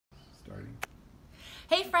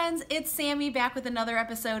Hey friends, it's Sammy back with another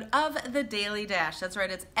episode of The Daily Dash. That's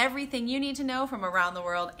right, it's everything you need to know from around the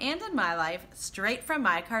world and in my life, straight from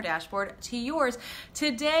my car dashboard to yours.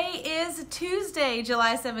 Today is Tuesday,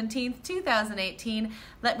 July 17th, 2018.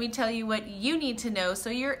 Let me tell you what you need to know so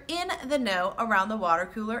you're in the know around the water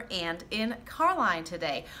cooler and in Carline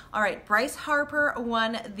today. All right, Bryce Harper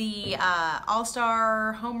won the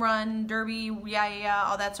All-Star Home Run Derby,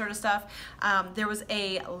 all that sort of stuff. There was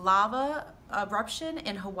a lava eruption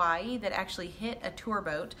in Hawaii that actually hit a tour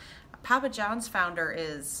boat. Papa John's founder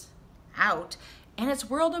is out, and it's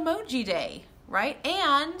World Emoji Day, right?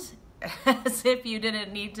 And as if you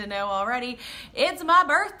didn't need to know already, it's my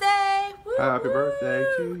birthday. Woo! Happy birthday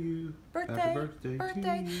to you. Happy birthday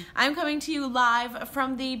birthday. to you. I'm coming to you live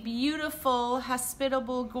from the beautiful,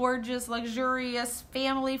 hospitable, gorgeous, luxurious,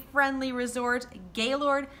 family-friendly resort,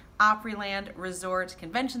 Gaylord Opryland Resort,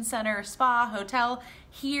 Convention Center, Spa, Hotel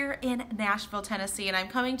here in Nashville, Tennessee. And I'm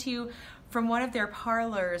coming to you from one of their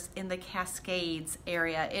parlors in the Cascades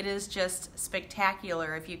area. It is just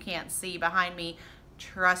spectacular if you can't see behind me.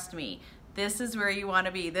 Trust me, this is where you want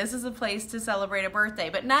to be. This is a place to celebrate a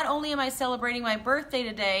birthday. But not only am I celebrating my birthday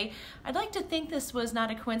today, I'd like to think this was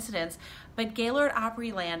not a coincidence, but Gaylord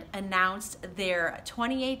Opryland announced their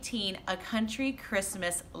 2018 A Country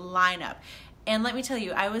Christmas lineup. And let me tell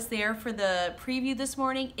you, I was there for the preview this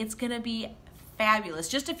morning. It's going to be fabulous.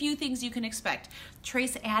 Just a few things you can expect.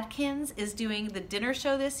 Trace Adkins is doing the dinner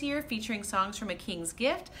show this year featuring songs from A King's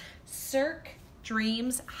Gift. Cirque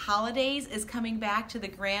Dreams Holidays is coming back to the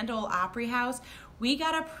Grand Ole Opry House. We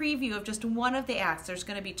got a preview of just one of the acts. There's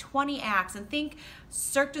going to be 20 acts, and think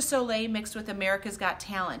Cirque du Soleil mixed with America's Got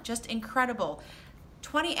Talent. Just incredible.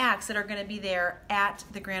 20 acts that are going to be there at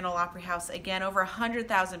the Grand Ole Opry House. Again, over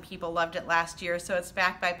 100,000 people loved it last year, so it's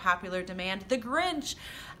back by popular demand. The Grinch.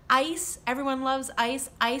 Ice, everyone loves Ice.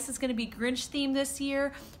 Ice is going to be Grinch themed this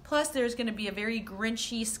year. Plus, there's going to be a very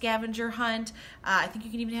Grinchy scavenger hunt. I think you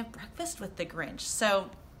can even have breakfast with the Grinch. So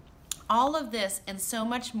all of this and so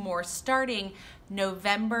much more starting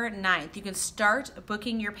November 9th. You can start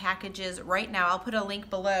booking your packages right now. I'll put a link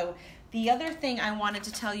below. The other thing I wanted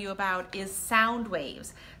to tell you about is Sound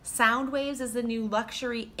Waves. Sound Waves is the new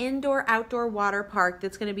luxury indoor-outdoor water park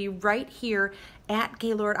that's going to be right here at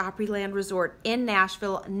Gaylord Opryland Resort in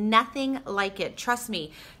Nashville. Nothing like it. Trust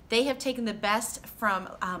me, they have taken the best from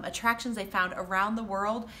attractions they found around the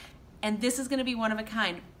world, and this is going to be one of a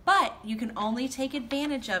kind. But you can only take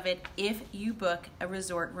advantage of it if you book a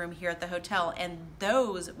resort room here at the hotel, and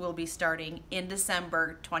those will be starting in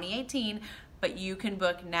December 2018. But you can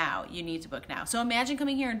book now. You need to book now. So imagine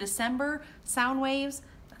coming here in December, Sound Waves,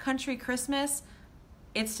 A Country Christmas.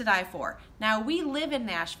 It's to die for. Now, we live in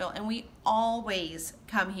Nashville, and we always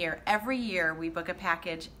come here. Every year, we book a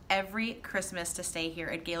package every Christmas to stay here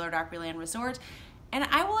at Gaylord Opryland Resort. And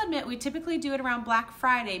I will admit, we typically do it around Black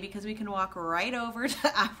Friday because we can walk right over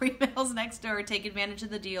to Opry Mills next door, take advantage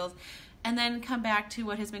of the deals, and then come back to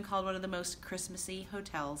what has been called one of the most Christmassy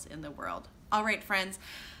hotels in the world. All right, friends.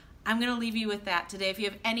 I'm going to leave you with that today. If you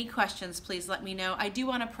have any questions, please let me know. I do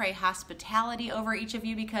want to pray hospitality over each of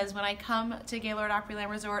you because when I come to Gaylord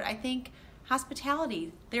Opryland Resort, I think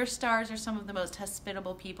hospitality. Their stars are some of the most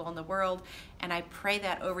hospitable people in the world, and I pray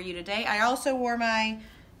that over you today. I also wore my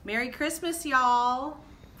Merry Christmas, y'all,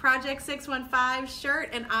 Project 615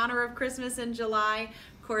 shirt in honor of Christmas in July.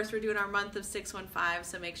 Of course, we're doing our month of 615,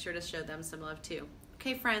 so make sure to show them some love too.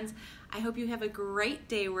 Okay, friends, I hope you have a great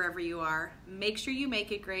day wherever you are. Make sure you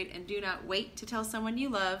make it great, and do not wait to tell someone you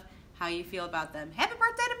love how you feel about them. Happy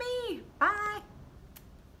birthday to me! Bye!